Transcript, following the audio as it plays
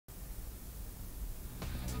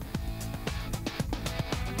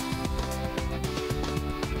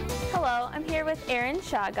here with Erin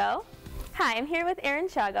Shago. Hi, I'm here with Erin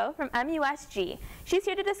Shago from MUSG. She's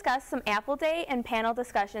here to discuss some Apple Day and panel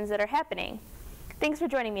discussions that are happening. Thanks for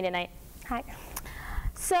joining me tonight. Hi.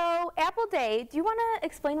 So, Apple Day, do you want to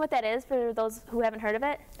explain what that is for those who haven't heard of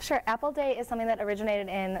it? Sure. Apple Day is something that originated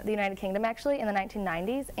in the United Kingdom actually in the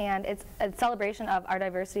 1990s, and it's a celebration of our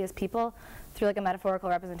diversity as people through like a metaphorical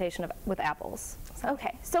representation with apples.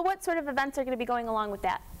 Okay, so what sort of events are going to be going along with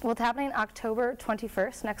that? Well, it's happening October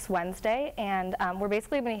 21st, next Wednesday, and we're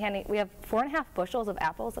basically going to be handing, we have 4.5 bushels of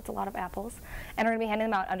apples, that's a lot of apples, and we're going to be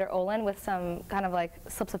handing them out under Olin with some kind of like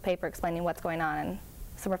slips of paper explaining what's going on and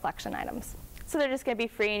some reflection items. So they're just going to be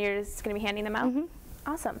free and you're just going to be handing them out? Mm-hmm.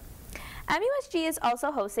 Awesome. MUSG is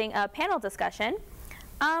also hosting a panel discussion.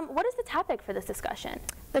 What is the topic for this discussion?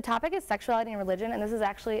 The topic is sexuality and religion, and this is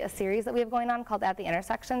actually a series that we have going on called At the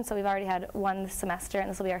Intersection. So we've already had one this semester, and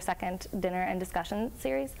this will be our second dinner and discussion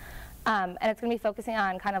series. And it's going to be focusing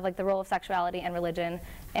on kind of like the role of sexuality and religion,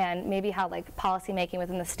 and maybe how like policy making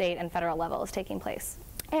within the state and federal level is taking place.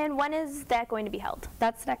 And when is that going to be held?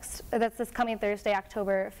 That's this coming Thursday,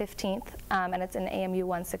 October 15th, and it's in AMU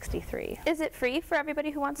 163. Is it free for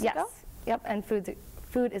everybody who wants to go? Yes. Yep, and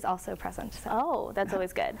food is also present. So. Oh, that's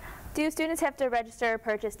always good. Do students have to register or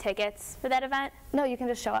purchase tickets for that event? No, you can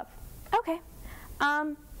just show up. Okay.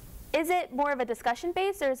 Is it more of a discussion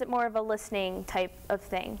based or is it more of a listening type of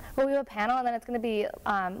thing? Well, we have a panel, and then it's going to be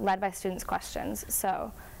led by students' questions.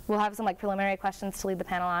 So we'll have some like preliminary questions to lead the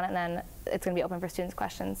panel on, and then it's going to be open for students'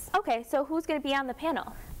 questions. Okay, so who's going to be on the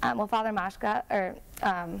panel? Well, Father Mashka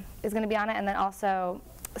is going to be on it, and then also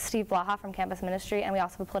Steve Blaha from Campus Ministry, and we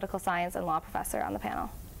also have a political science and law professor on the panel.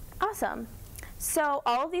 Awesome. So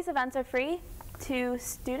all of these events are free to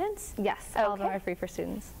students? Yes, okay. All of them are free for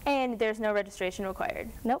students. And there's no registration required?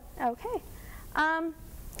 Nope. Okay.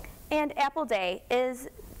 And Apple Day, is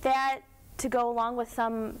that to go along with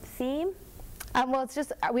some theme? Well, it's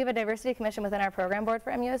just, we have a diversity commission within our program board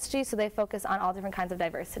for MUSG, so they focus on all different kinds of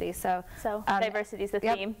diversity. So diversity is the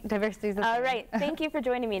theme? Diversity is the theme. All right, thank you for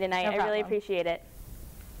joining me tonight. No I really problem. appreciate it.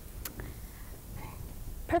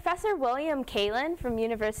 Professor William Kalin from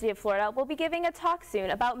University of Florida will be giving a talk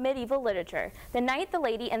soon about medieval literature. The Knight, the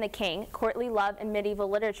Lady, and the King, Courtly Love in Medieval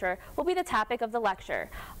Literature will be the topic of the lecture.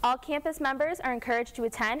 All campus members are encouraged to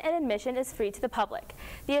attend, and admission is free to the public.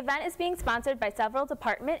 The event is being sponsored by several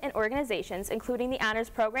departments and organizations, including the Honors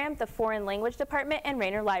Program, the Foreign Language Department, and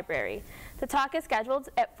Rayner Library. The talk is scheduled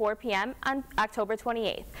at 4 p.m. on October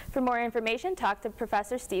 28th. For more information, talk to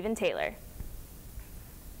Professor Stephen Taylor.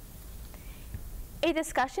 A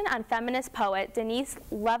discussion on feminist poet Denise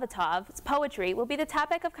Levitov's poetry will be the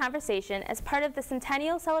topic of conversation as part of the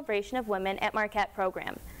Centennial Celebration of Women at Marquette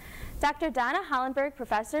program. Dr. Donna Hollenberg,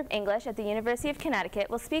 professor of English at the University of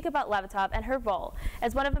Connecticut, will speak about Levitov and her role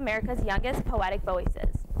as one of America's youngest poetic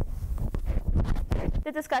voices.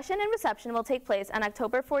 The discussion and reception will take place on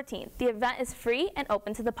October 14th. The event is free and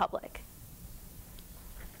open to the public.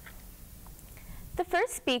 The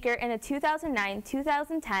first speaker in a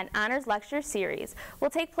 2009-2010 Honors Lecture Series will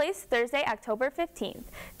take place Thursday, October 15th.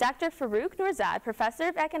 Dr. Farouk Nourzad, professor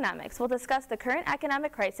of economics, will discuss the current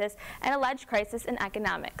economic crisis and alleged crisis in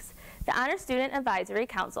economics. The Honors Student Advisory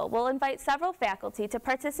Council will invite several faculty to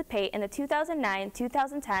participate in the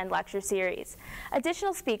 2009-2010 lecture series.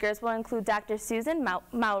 Additional speakers will include Dr. Susan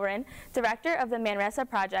Maurin, director of the Manresa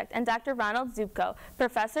Project, and Dr. Ronald Zupko,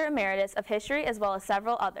 professor emeritus of history, as well as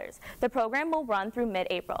several others. The program will run through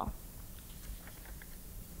mid-April.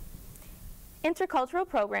 Intercultural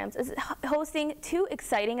Programs is hosting two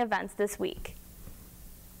exciting events this week.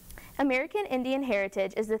 American Indian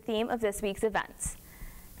Heritage is the theme of this week's events.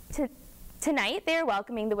 Tonight, they are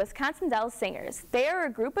welcoming the Wisconsin Dells Singers. They are a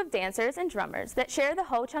group of dancers and drummers that share the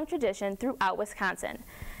Ho-Chunk tradition throughout Wisconsin.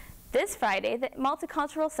 This Friday, the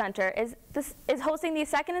Multicultural Center is hosting the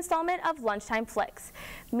second installment of Lunchtime Flicks.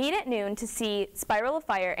 Meet at noon to see Spiral of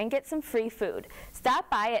Fire and get some free food. Stop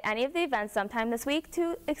by at any of the events sometime this week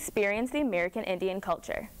to experience the American Indian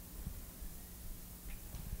culture.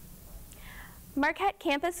 Marquette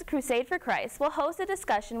Campus Crusade for Christ will host a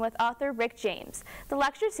discussion with author Rick James. The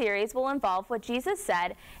lecture series will involve what Jesus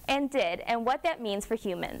said and did and what that means for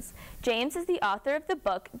humans. James is the author of the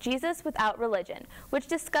book Jesus Without Religion, which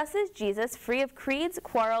discusses Jesus free of creeds,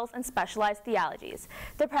 quarrels, and specialized theologies.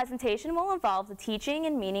 The presentation will involve the teaching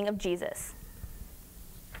and meaning of Jesus.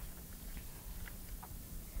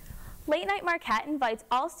 Late Night Marquette invites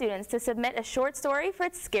all students to submit a short story for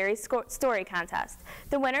its Scary Story contest.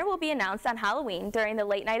 The winner will be announced on Halloween during the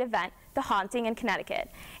late night event The Haunting in Connecticut.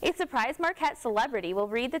 A surprise Marquette celebrity will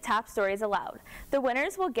read the top stories aloud. The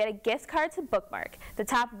winners will get a gift card to bookmark. The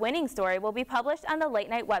top winning story will be published on the Late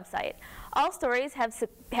Night website. All stories have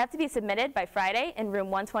to be submitted by Friday in room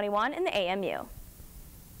 121 in the AMU.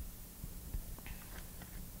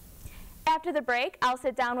 After the break, I'll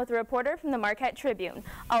sit down with a reporter from the Marquette Tribune.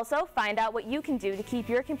 Also, find out what you can do to keep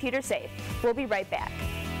your computer safe. We'll be right back.